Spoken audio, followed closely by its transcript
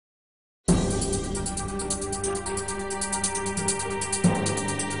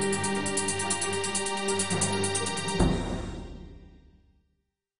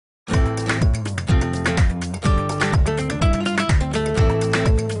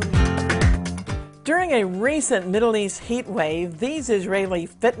During a recent Middle East heat wave, these Israeli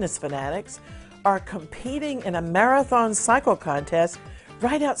fitness fanatics are competing in a marathon cycle contest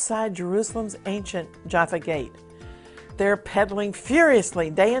right outside Jerusalem's ancient Jaffa Gate. They're pedaling furiously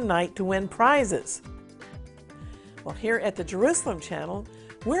day and night to win prizes. Well, here at the Jerusalem Channel,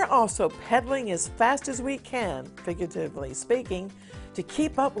 we're also pedaling as fast as we can, figuratively speaking, to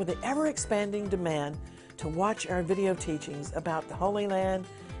keep up with the ever-expanding demand to watch our video teachings about the Holy Land,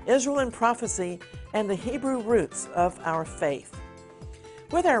 Israel and prophecy, and the Hebrew roots of our faith.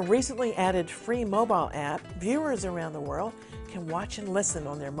 With our recently added free mobile app, viewers around the world can watch and listen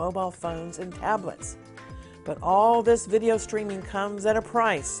on their mobile phones and tablets. But all this video streaming comes at a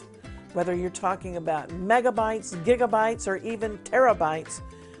price, whether you're talking about megabytes, gigabytes, or even terabytes,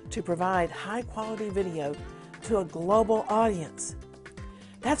 to provide high-quality video to a global audience.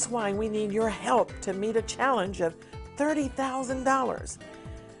 That's why we need your help to meet a challenge of $30,000.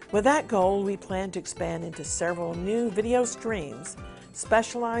 With that goal, we plan to expand into several new video streams,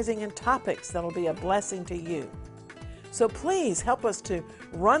 specializing in topics that'll be a blessing to you. So please help us to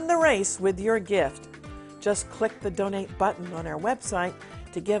run the race with your gift. Just click the donate button on our website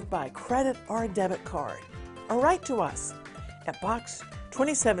to give by credit or debit card, or write to us at Box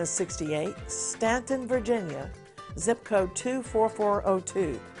 2768, Stanton, Virginia, zip code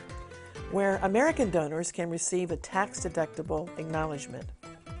 24402, where American donors can receive a tax-deductible acknowledgement.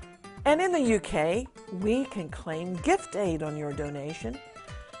 And in the UK, we can claim gift aid on your donation.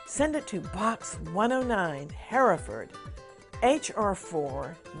 Send it to Box 109, Hereford,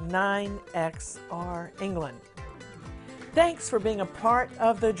 HR4 9XR, England. Thanks for being a part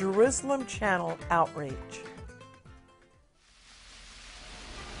of the Jerusalem Channel outreach.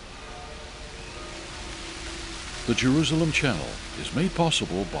 The Jerusalem Channel is made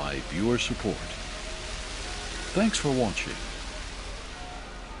possible by viewer support. Thanks for watching.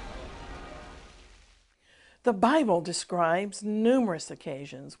 The Bible describes numerous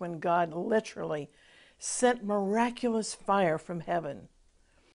occasions when God literally sent miraculous fire from heaven.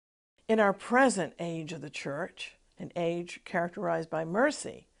 In our present age of the church, an age characterized by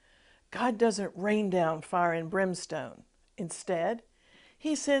mercy, God doesn't rain down fire and brimstone. Instead,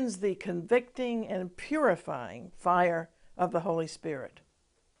 He sends the convicting and purifying fire of the Holy Spirit.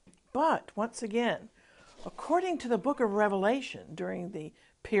 But, once again, according to the book of Revelation, during the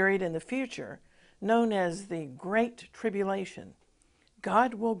period in the future known as the Great Tribulation,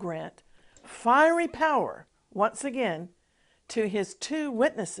 God will grant fiery power, once again, to His two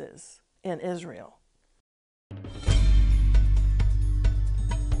witnesses in Israel.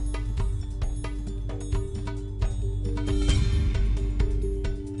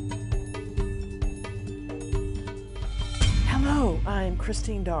 Hello, I'm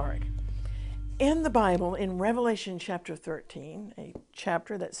Christine Darg. In the Bible, in Revelation chapter 13, a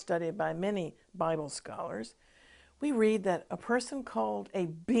chapter that's studied by many Bible scholars, we read that a person called a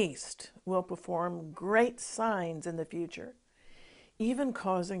beast will perform great signs in the future, even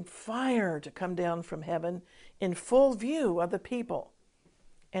causing fire to come down from heaven in full view of the people,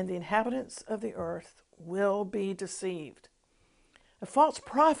 and the inhabitants of the earth will be deceived. A false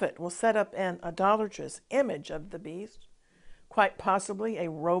prophet will set up an idolatrous image of the beast, quite possibly a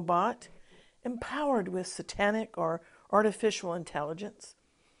robot empowered with satanic or artificial intelligence.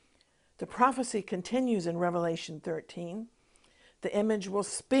 The prophecy continues in Revelation 13. The image will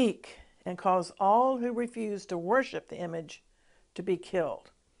speak and cause all who refuse to worship the image to be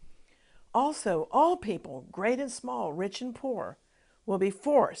killed. Also, all people, great and small, rich and poor, will be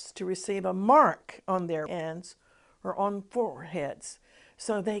forced to receive a mark on their hands or on foreheads,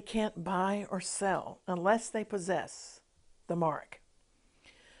 so they can't buy or sell unless they possess the mark.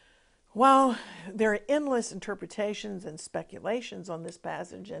 While there are endless interpretations and speculations on this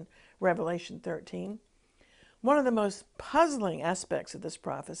passage in Revelation 13, one of the most puzzling aspects of this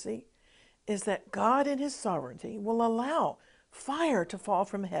prophecy is that God in His sovereignty will allow fire to fall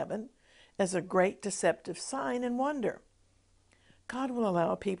from heaven as a great deceptive sign and wonder. God will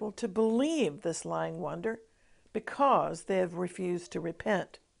allow people to believe this lying wonder because they have refused to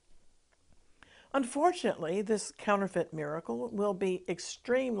repent. Unfortunately, this counterfeit miracle will be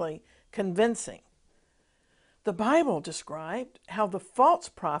extremely convincing. The Bible described how the false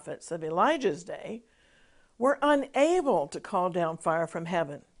prophets of Elijah's day were unable to call down fire from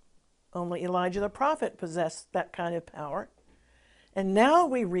heaven. Only Elijah the prophet possessed that kind of power. And now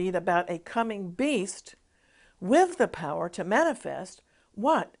we read about a coming beast with the power to manifest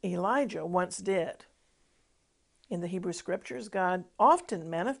what Elijah once did. In the Hebrew Scriptures, God often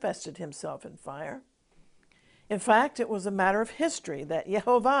manifested Himself in fire. In fact, it was a matter of history that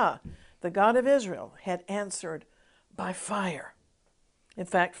Jehovah, the God of Israel, had answered by fire. In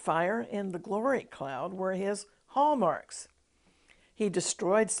fact, fire and the glory cloud were his hallmarks. He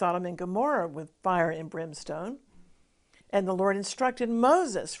destroyed Sodom and Gomorrah with fire and brimstone, and the Lord instructed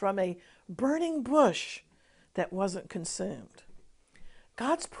Moses from a burning bush that wasn't consumed.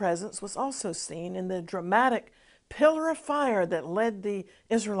 God's presence was also seen in the dramatic pillar of fire that led the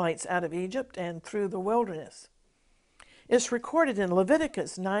Israelites out of Egypt and through the wilderness. It's recorded in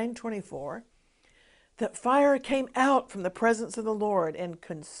Leviticus 9:24 that fire came out from the presence of the Lord and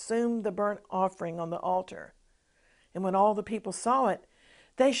consumed the burnt offering on the altar. And when all the people saw it,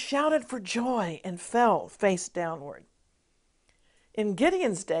 they shouted for joy and fell face downward. In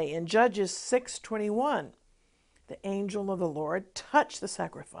Gideon's day, in Judges 6:21, the angel of the Lord touched the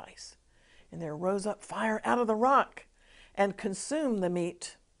sacrifice, and there rose up fire out of the rock and consumed the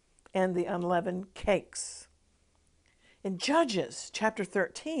meat and the unleavened cakes. In Judges chapter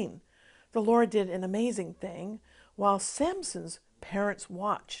 13, the Lord did an amazing thing while Samson's parents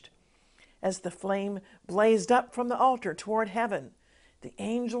watched. As the flame blazed up from the altar toward heaven, the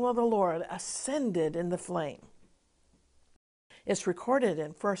angel of the Lord ascended in the flame. It's recorded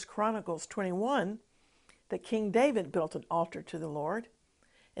in 1 Chronicles 21 that King David built an altar to the Lord,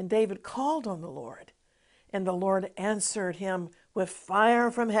 and David called on the Lord, and the Lord answered him with fire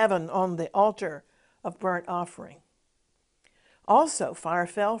from heaven on the altar of burnt offering. Also, fire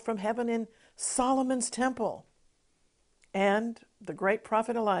fell from heaven in Solomon's temple, and the great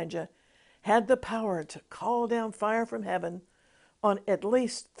prophet Elijah had the power to call down fire from heaven on at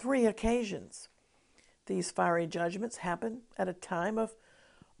least 3 occasions. These fiery judgments happened at a time of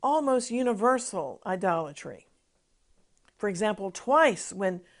almost universal idolatry. For example, twice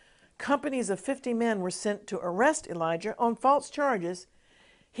when companies of 50 men were sent to arrest Elijah on false charges,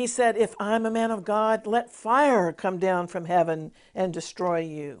 he said, "If I'm a man of God, let fire come down from heaven and destroy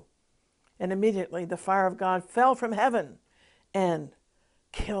you." And immediately the fire of God fell from heaven and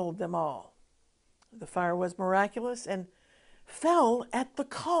killed them all. The fire was miraculous and fell at the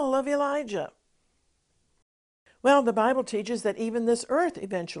call of Elijah. Well, the Bible teaches that even this earth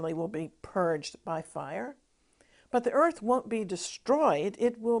eventually will be purged by fire. But the earth won't be destroyed.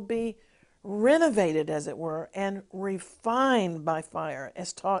 It will be renovated, as it were, and refined by fire,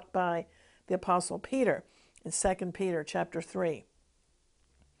 as taught by the Apostle Peter in 2 Peter chapter 3.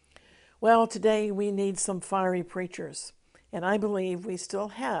 Well, today we need some fiery preachers, and I believe we still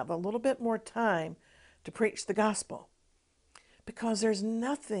have a little bit more time to preach the gospel, because there's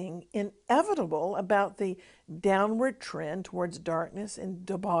nothing inevitable about the downward trend towards darkness and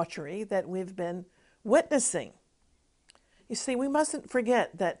debauchery that we've been witnessing. You see, we mustn't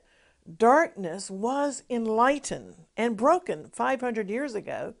forget that darkness was enlightened and broken 500 years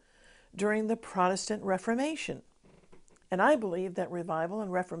ago during the Protestant Reformation. And I believe that revival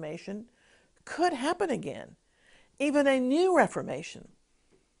and reformation could happen again, even a new reformation.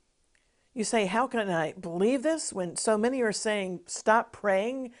 You say, how can I believe this when so many are saying, stop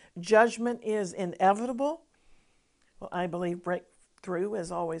praying, judgment is inevitable? Well, I believe breakthrough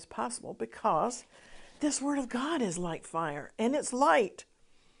is always possible because this Word of God is like fire, and it's light.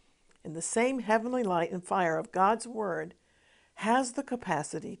 And the same heavenly light and fire of God's Word has the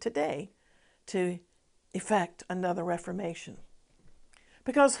capacity today to effect another reformation.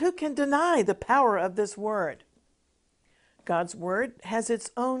 Because who can deny the power of this Word? God's Word has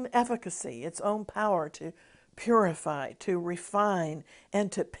its own efficacy, its own power to purify, to refine,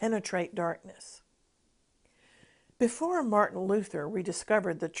 and to penetrate darkness. Before Martin Luther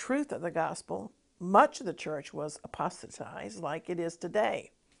rediscovered the truth of the gospel, much of the church was apostatized like it is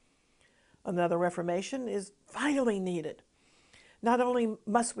today. Another reformation is vitally needed. Not only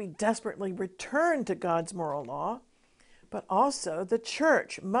must we desperately return to God's moral law, but also the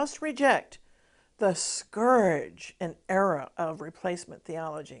church must reject the scourge and error of replacement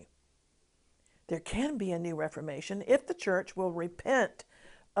theology. There can be a new reformation if the church will repent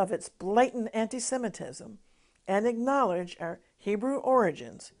of its blatant anti-Semitism and acknowledge our Hebrew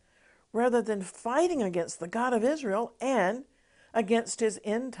origins, rather than fighting against the God of Israel and against his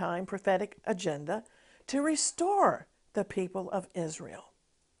end-time prophetic agenda to restore the people of Israel.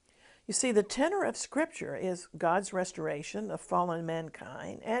 You see, the tenor of Scripture is God's restoration of fallen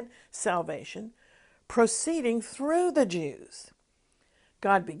mankind and salvation proceeding through the Jews.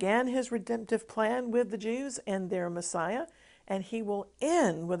 God began his redemptive plan with the Jews and their Messiah, and he will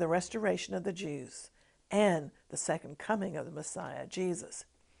end with the restoration of the Jews and the second coming of the Messiah, Jesus.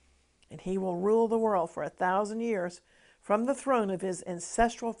 And he will rule the world for 1,000 years from the throne of his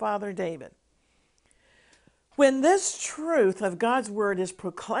ancestral father David. When this truth of God's Word is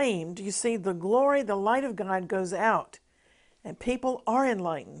proclaimed, you see, the glory, the light of God goes out, and people are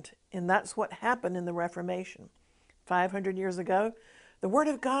enlightened, and that's what happened in the Reformation. 500 years ago, The Word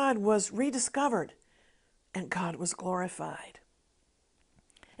of God was rediscovered, and God was glorified.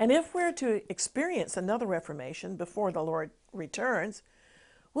 And if we're to experience another Reformation before the Lord returns,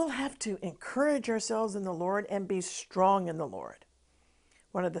 we'll have to encourage ourselves in the Lord and be strong in the Lord.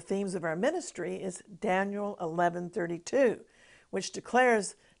 One of the themes of our ministry is Daniel 11:32, which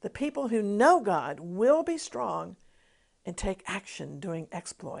declares the people who know God will be strong and take action doing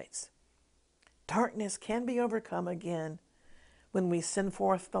exploits. Darkness can be overcome again when we send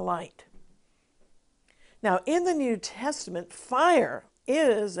forth the light. Now, in the New Testament, fire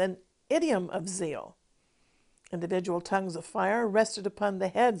is an idiom of zeal. Individual tongues of fire rested upon the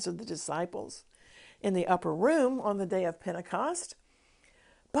heads of the disciples in the upper room on the day of Pentecost.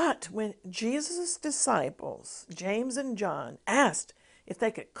 But when Jesus' disciples, James and John, asked if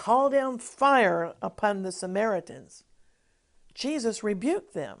they could call down fire upon the Samaritans, Jesus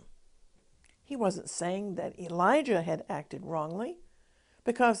rebuked them. He wasn't saying that Elijah had acted wrongly,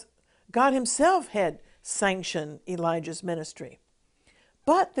 because God himself had sanctioned Elijah's ministry.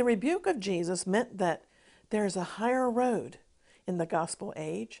 But the rebuke of Jesus meant that there's a higher road in the gospel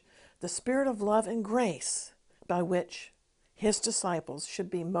age, the spirit of love and grace, by which his disciples should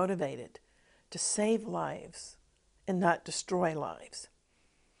be motivated to save lives and not destroy lives.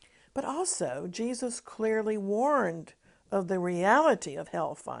 But also, Jesus clearly warned of the reality of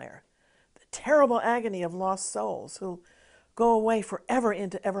hellfire, the terrible agony of lost souls who go away forever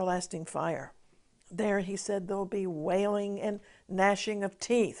into everlasting fire. There, he said, there'll be wailing and gnashing of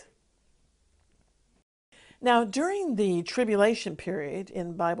teeth. Now, during the tribulation period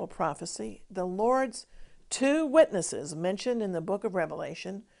in Bible prophecy, the Lord's two witnesses mentioned in the book of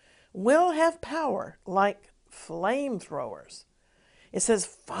Revelation will have power like flamethrowers. It says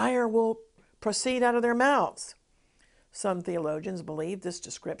fire will proceed out of their mouths. Some theologians believe this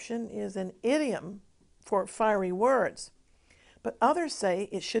description is an idiom for fiery words, but others say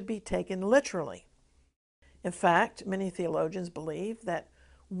it should be taken literally. In fact, many theologians believe that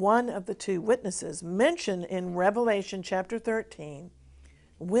one of the two witnesses mentioned in Revelation chapter 13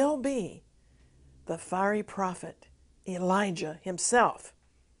 will be the fiery prophet Elijah himself,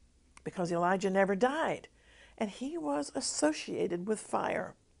 because Elijah never died, and he was associated with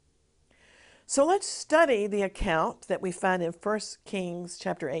fire. So let's study the account that we find in 1 Kings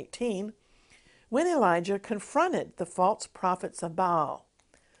chapter 18, when Elijah confronted the false prophets of Baal.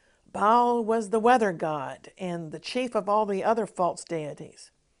 Baal was the weather god and the chief of all the other false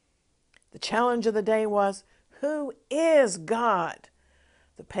deities. The challenge of the day was, who is God?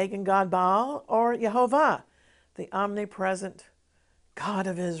 The pagan god Baal or Jehovah, the omnipresent God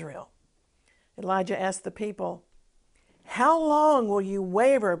of Israel? Elijah asked the people, how long will you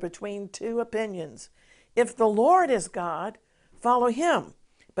waver between two opinions? If the Lord is God, follow him.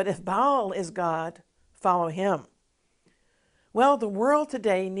 But if Baal is God, follow him. Well, the world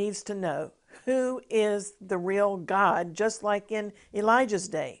today needs to know who is the real God, just like in Elijah's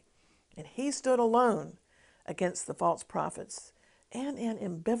day. And he stood alone against the false prophets and an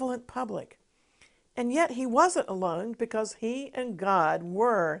ambivalent public. And yet he wasn't alone, because he and God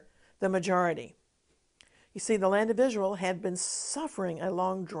were the majority. You see, the land of Israel had been suffering a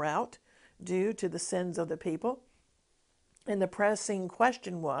long drought due to the sins of the people. And the pressing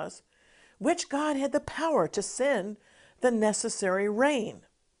question was, which God had the power to send the necessary rain?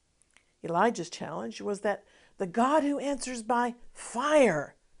 Elijah's challenge was that the God who answers by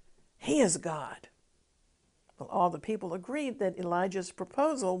fire, he is God. Well, all the people agreed that Elijah's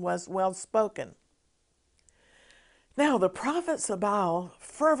proposal was well spoken. Now, the prophets of Baal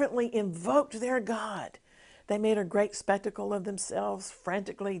fervently invoked their God. They made a great spectacle of themselves,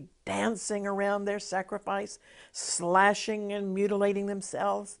 frantically dancing around their sacrifice, slashing and mutilating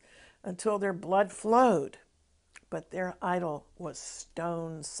themselves until their blood flowed. But their idol was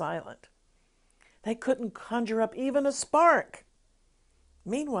stone silent. They couldn't conjure up even a spark.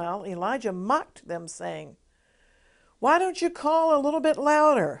 Meanwhile, Elijah mocked them, saying, why don't you call a little bit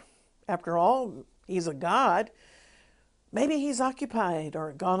louder? After all, he's a god. Maybe he's occupied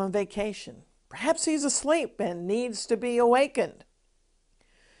or gone on vacation. Perhaps he's asleep and needs to be awakened.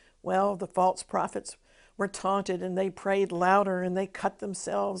 Well, the false prophets were taunted, and they prayed louder, and they cut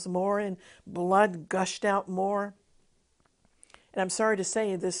themselves more, and blood gushed out more. And I'm sorry to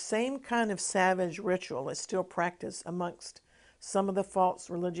say, this same kind of savage ritual is still practiced amongst some of the false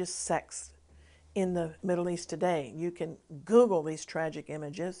religious sects in the Middle East today. You can Google these tragic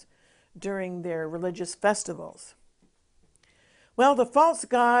images during their religious festivals. Well, the false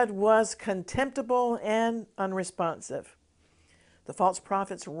god was contemptible and unresponsive. The false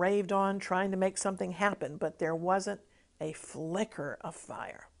prophets raved on, trying to make something happen, but there wasn't a flicker of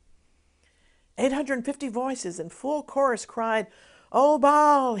fire. 850 voices in full chorus cried, "O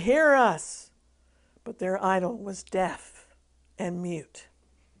Baal, hear us!" But their idol was deaf and mute.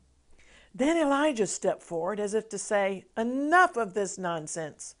 Then Elijah stepped forward as if to say, "Enough of this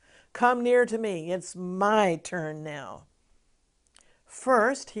nonsense. Come near to me. It's my turn now."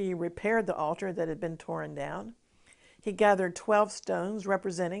 First, he repaired the altar that had been torn down. He gathered 12 stones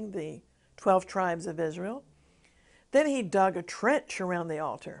representing the 12 tribes of Israel. Then he dug a trench around the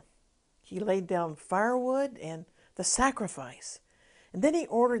altar. He laid down firewood and the sacrifice. And then he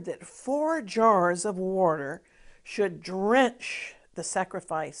ordered that 4 jars of water should drench the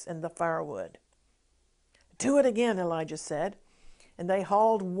sacrifice and the firewood. "Do it again," Elijah said. And they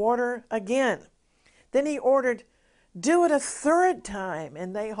hauled water again. Then he ordered, "Do it a 3rd time."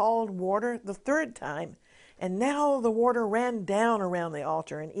 And they hauled water the 3rd time. And now the water ran down around the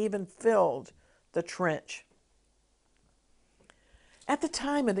altar and even filled the trench. At the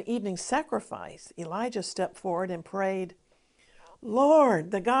time of the evening sacrifice, Elijah stepped forward and prayed,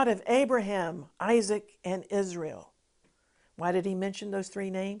 "Lord, the God of Abraham, Isaac, and Israel." Why did he mention those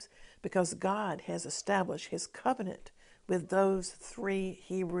 3 names? Because God has established his covenant with those 3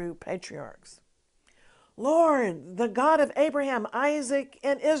 Hebrew patriarchs. "Lord, the God of Abraham, Isaac,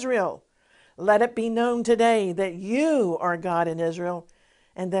 and Israel, let it be known today that you are God in Israel,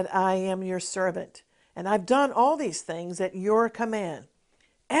 and that I am your servant, and I've done all these things at your command.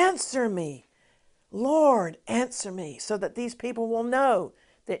 Answer me, Lord, answer me, so that these people will know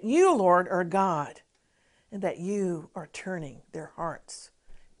that you, Lord, are God, and that you are turning their hearts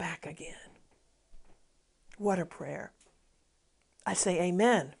back again." What a prayer. I say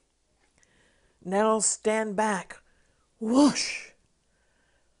amen. Now stand back. Whoosh!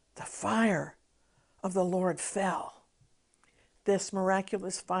 The fire of the Lord fell. This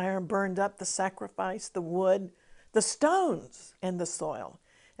miraculous fire burned up the sacrifice, the wood, the stones, and the soil,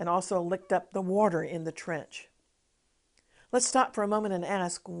 and also licked up the water in the trench. Let's stop for a moment and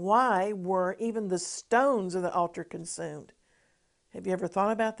ask, why were even the stones of the altar consumed? Have you ever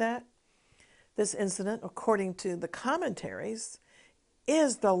thought about that? This incident, according to the commentaries,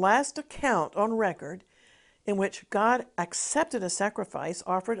 is the last account on record in which God accepted a sacrifice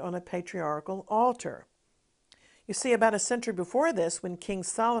offered on a patriarchal altar. You see, about a century before this, when King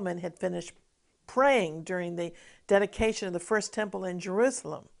Solomon had finished praying during the dedication of the first temple in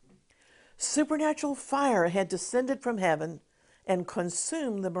Jerusalem, supernatural fire had descended from heaven and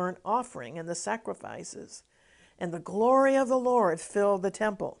consumed the burnt offering and the sacrifices, and the glory of the Lord filled the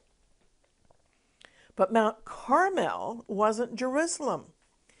temple. But Mount Carmel wasn't Jerusalem.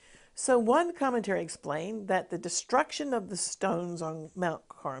 So one commentary explained that the destruction of the stones on Mount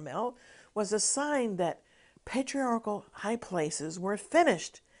Carmel was a sign that patriarchal high places were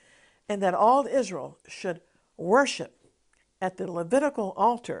finished, and that all Israel should worship at the Levitical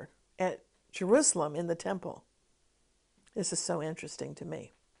altar at Jerusalem in the temple. This is so interesting to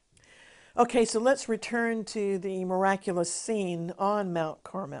me. Okay, so let's return to the miraculous scene on Mount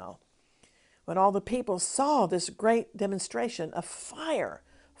Carmel. When all the people saw this great demonstration of fire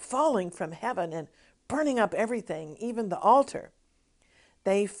falling from heaven and burning up everything, even the altar,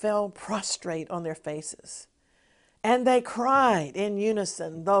 they fell prostrate on their faces. And they cried in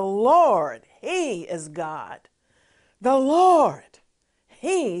unison, "The Lord, He is God. The Lord,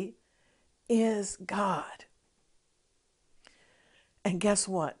 He is God." And guess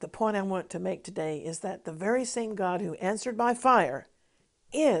what? The point I want to make today is that the very same God who answered by fire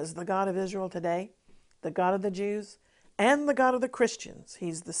is the God of Israel today, the God of the Jews, and the God of the Christians.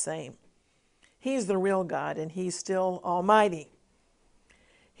 He's the same. He's the real God, and He's still almighty.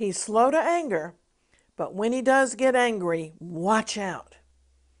 He's slow to anger, but when He does get angry, watch out.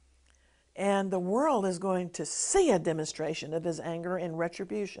 And the world is going to see a demonstration of His anger and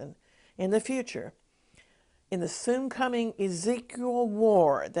retribution in the future, in the soon coming Ezekiel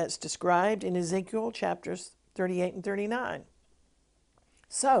war that's described in Ezekiel chapters 38 and 39.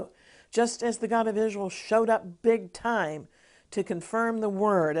 So, just as the God of Israel showed up big time to confirm the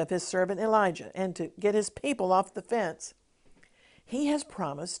word of His servant Elijah and to get His people off the fence, He has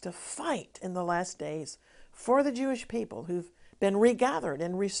promised to fight in the last days for the Jewish people who've been regathered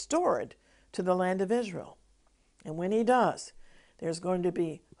and restored to the land of Israel. And when He does, there's going to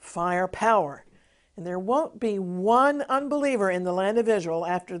be firepower, and there won't be one unbeliever in the land of Israel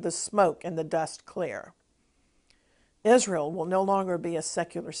after the smoke and the dust clear. Israel will no longer be a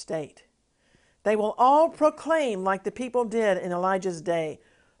secular state. They will all proclaim, like the people did in Elijah's day,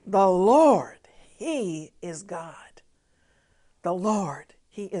 "The Lord, He is God. The Lord,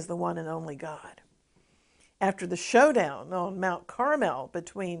 He is the one and only God." After the showdown on Mount Carmel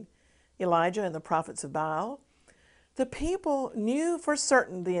between Elijah and the prophets of Baal, the people knew for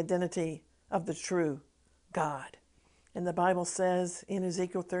certain the identity of the true God. And the Bible says in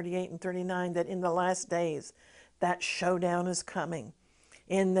Ezekiel 38 and 39 that in the last days, that showdown is coming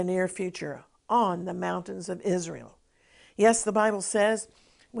in the near future on the mountains of Israel. Yes, the Bible says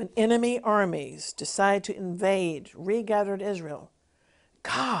when enemy armies decide to invade regathered Israel,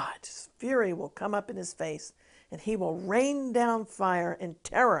 God's fury will come up in his face, and he will rain down fire and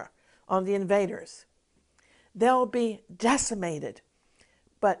terror on the invaders. They'll be decimated,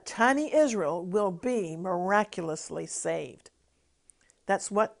 but tiny Israel will be miraculously saved. That's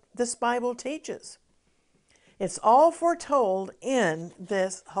what this Bible teaches. It's all foretold in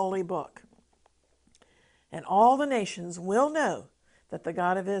this holy book. And all the nations will know that the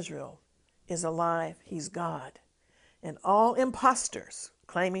God of Israel is alive. He's God. And all impostors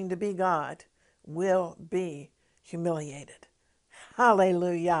claiming to be God will be humiliated.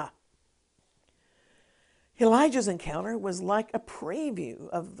 Hallelujah. Elijah's encounter was like a preview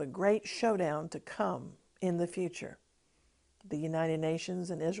of the great showdown to come in the future. The United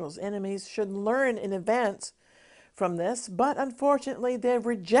Nations and Israel's enemies should learn in advance from this, but unfortunately they've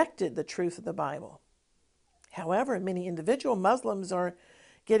rejected the truth of the Bible. However, many individual Muslims are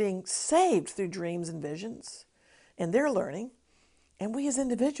getting saved through dreams and visions, and they're learning, and we as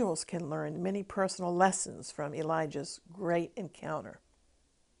individuals can learn many personal lessons from Elijah's great encounter.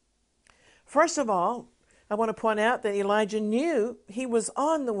 First of all, I want to point out that Elijah knew he was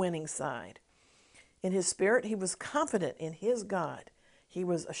on the winning side. In his spirit, he was confident in his God. He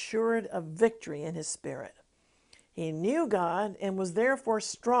was assured of victory in his spirit. He knew God and was therefore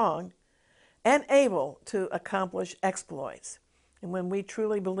strong and able to accomplish exploits. And when we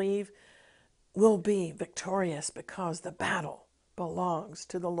truly believe, we'll be victorious because the battle belongs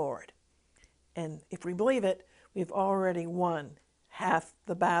to the Lord. And if we believe it, we've already won half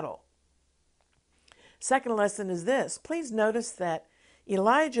the battle. Second lesson is this. Please notice that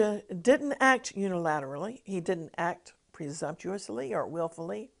Elijah didn't act unilaterally. He didn't act presumptuously or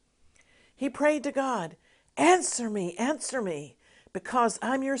willfully. He prayed to God, answer me, because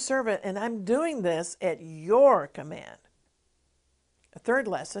I'm your servant and I'm doing this at your command. A third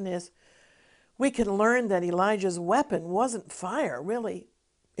lesson is we can learn that Elijah's weapon wasn't fire, really,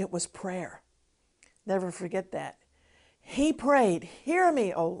 it was prayer. Never forget that. He prayed, hear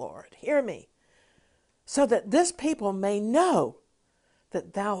me, O Lord, hear me, so that this people may know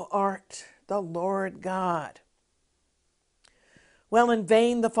that thou art the Lord God. Well, in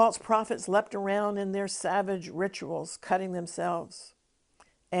vain the false prophets leapt around in their savage rituals, cutting themselves,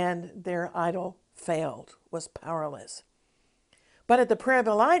 and their idol failed, was powerless. But at the prayer of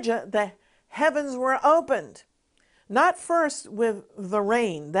Elijah, the heavens were opened, not first with the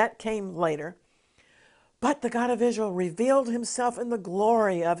rain, that came later, but the God of Israel revealed himself in the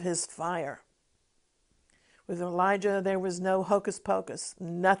glory of his fire. With Elijah, there was no hocus pocus.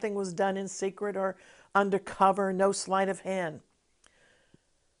 Nothing was done in secret or undercover, no sleight of hand.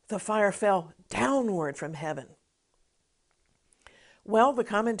 The fire fell downward from heaven. Well, the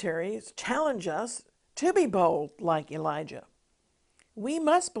commentaries challenge us to be bold like Elijah. We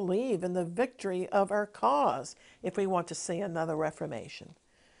must believe in the victory of our cause if we want to see another reformation.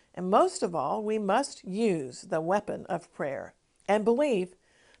 And most of all, we must use the weapon of prayer and believe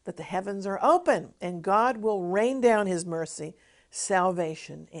that the heavens are open and God will rain down his mercy,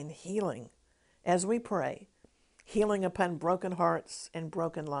 salvation, and healing as we pray, healing upon broken hearts and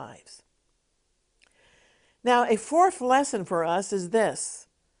broken lives. Now, a fourth lesson for us is this.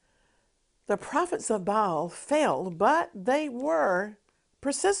 The prophets of Baal failed, but they were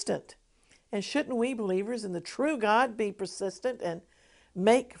persistent. And shouldn't we believers in the true God be persistent and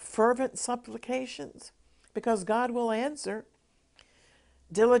make fervent supplications? Because God will answer.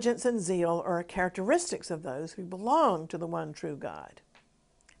 Diligence and zeal are characteristics of those who belong to the one true God.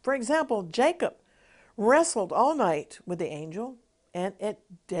 For example, Jacob wrestled all night with the angel, and at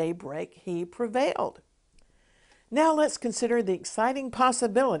daybreak he prevailed. Now let's consider the exciting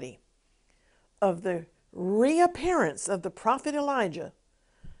possibility of the reappearance of the prophet Elijah,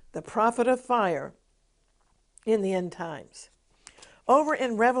 the prophet of fire, in the end times. Over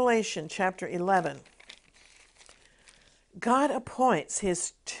in Revelation chapter 11, God appoints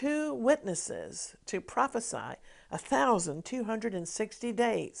his 2 witnesses to prophesy 1,260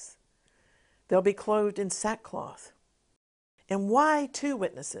 days. They'll be clothed in sackcloth. And why 2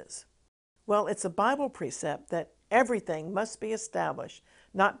 witnesses? Well, it's a Bible precept that everything must be established,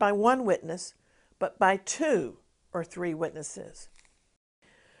 not by 1 witness, but by 2 or 3 witnesses.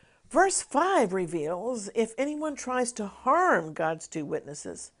 Verse 5 reveals if anyone tries to harm God's 2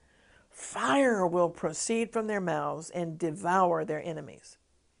 witnesses, fire will proceed from their mouths and devour their enemies.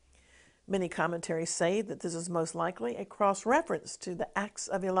 Many commentaries say that this is most likely a cross-reference to the Acts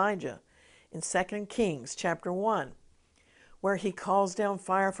of Elijah in 2 Kings chapter 1, where he calls down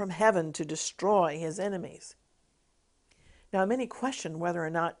fire from heaven to destroy his enemies. Now, many question whether or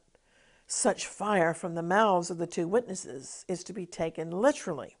not such fire from the mouths of the two witnesses is to be taken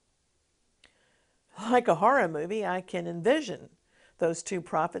literally. Like a horror movie, I can envision those two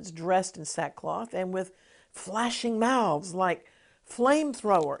prophets dressed in sackcloth and with flashing mouths like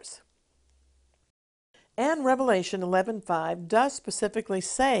flamethrowers. And Revelation 11:5 does specifically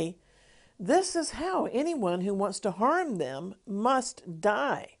say this is how anyone who wants to harm them must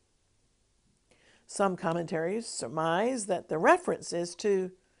die. Some commentaries surmise that the reference is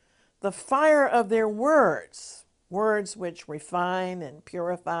to the fire of their words, words which refine and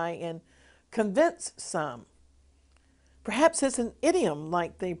purify and convince some. Perhaps it's an idiom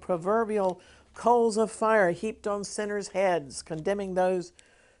like the proverbial coals of fire heaped on sinners' heads, condemning those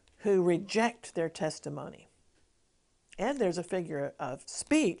who reject their testimony. And there's a figure of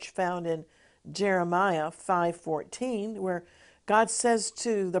speech found in Jeremiah 5:14, where God says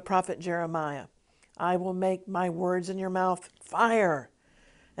to the prophet Jeremiah, I will make my words in your mouth fire,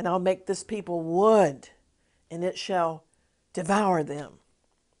 and I'll make this people wood, and it shall devour them.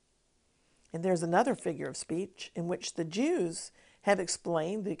 And there's another figure of speech in which the Jews have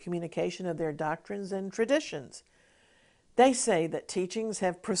explained the communication of their doctrines and traditions. They say that teachings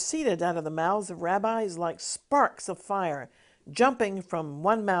have proceeded out of the mouths of rabbis like sparks of fire, jumping from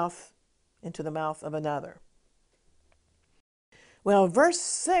one mouth into the mouth of another. Well, verse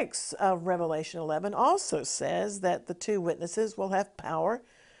 6 of Revelation 11 also says that the two witnesses will have power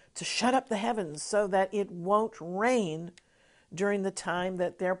to shut up the heavens so that it won't rain during the time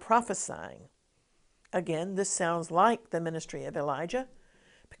that they're prophesying. Again, this sounds like the ministry of Elijah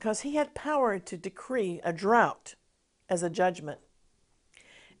because he had power to decree a drought as a judgment.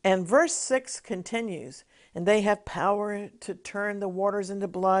 And verse 6 continues, and they have power to turn the waters into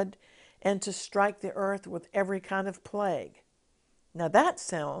blood and to strike the earth with every kind of plague. Now that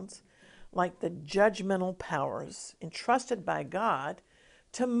sounds like the judgmental powers entrusted by God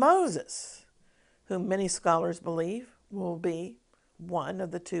to Moses, whom many scholars believe will be one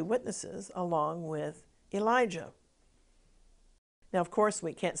of the two witnesses along with Elijah. Now, of course,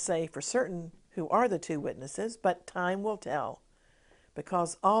 we can't say for certain who are the two witnesses, but time will tell,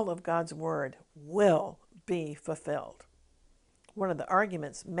 because all of God's word will be fulfilled. One of the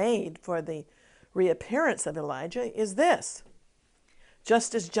arguments made for the reappearance of Elijah is this.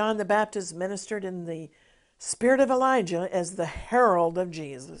 Just as John the Baptist ministered in the spirit of Elijah as the herald of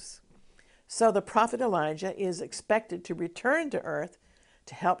Jesus, so the prophet Elijah is expected to return to earth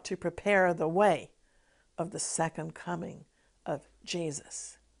to help to prepare the way of the second coming of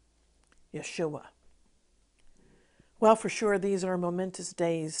Jesus, Yeshua. Well, for sure, these are momentous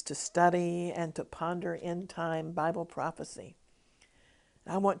days to study and to ponder end-time Bible prophecy.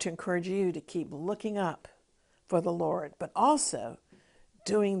 I want to encourage you to keep looking up for the Lord, but also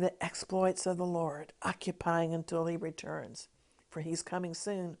doing the exploits of the Lord, occupying until he returns, for he's coming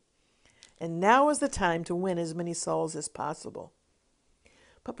soon. And now is the time to win as many souls as possible.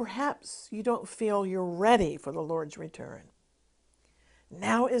 But perhaps you don't feel you're ready for the Lord's return.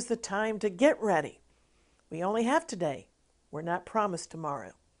 Now is the time to get ready. We only have today. We're not promised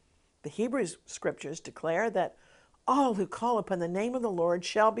tomorrow. The Hebrew scriptures declare that all who call upon the name of the Lord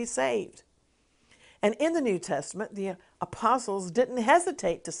shall be saved. And in the New Testament, the apostles didn't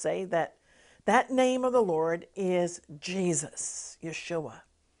hesitate to say that that name of the Lord is Jesus, Yeshua.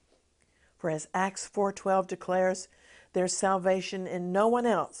 For as Acts 4:12 declares, there's salvation in no one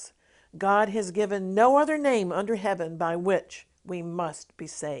else. God has given no other name under heaven by which we must be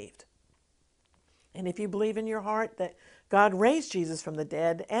saved. And if you believe in your heart that God raised Jesus from the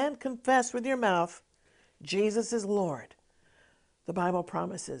dead and confess with your mouth, Jesus is Lord, the Bible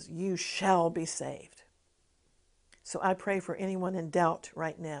promises you shall be saved. So I pray for anyone in doubt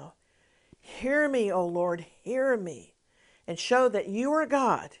right now. Hear me, O Lord, hear me, and show that you are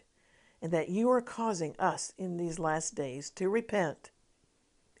God and that you are causing us in these last days to repent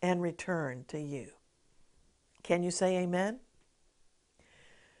and return to you. Can you say amen?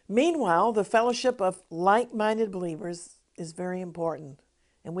 Meanwhile, the fellowship of like-minded believers is very important,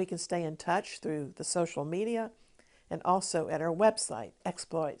 and we can stay in touch through the social media and also at our website,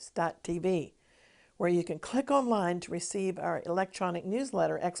 exploits.tv, where you can click online to receive our electronic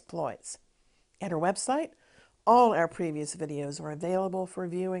newsletter, Exploits. At our website, all our previous videos are available for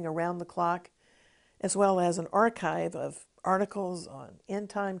viewing around the clock, as well as an archive of articles on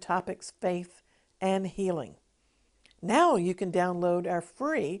end-time topics, faith, and healing. Now you can download our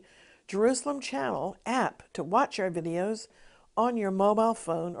free Jerusalem Channel app to watch our videos on your mobile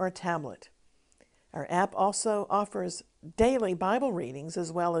phone or tablet. Our app also offers daily Bible readings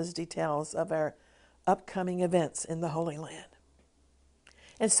as well as details of our upcoming events in the Holy Land.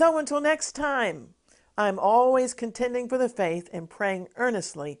 And so until next time, I'm always contending for the faith and praying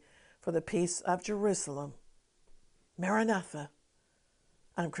earnestly for the peace of Jerusalem. Maranatha.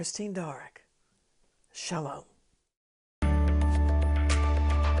 I'm Christine Darick. Shalom.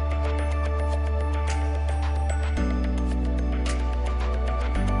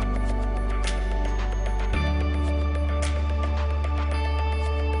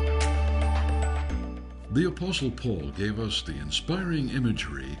 The Apostle Paul gave us the inspiring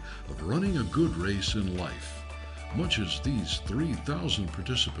imagery of running a good race in life, much as these 3,000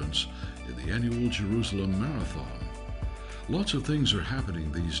 participants in the annual Jerusalem Marathon. Lots of things are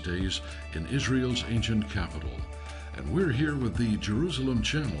happening these days in Israel's ancient capital, and we're here with the Jerusalem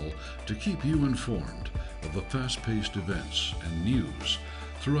Channel to keep you informed of the fast-paced events and news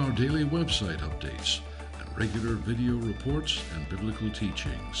through our daily website updates and regular video reports and biblical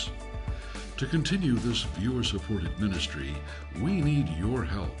teachings. To continue this viewer-supported ministry, we need your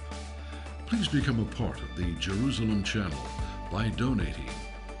help. Please become a part of the Jerusalem Channel by donating.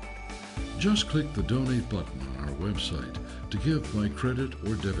 Just click the donate button on our website to give by credit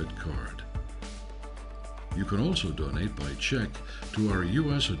or debit card. You can also donate by check to our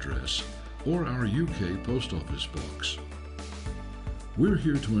U.S. address or our UK post office box. We're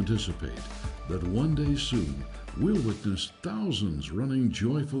here to anticipate that one day soon we'll witness thousands running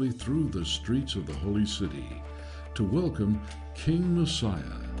joyfully through the streets of the Holy City to welcome King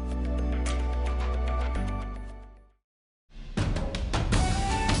Messiah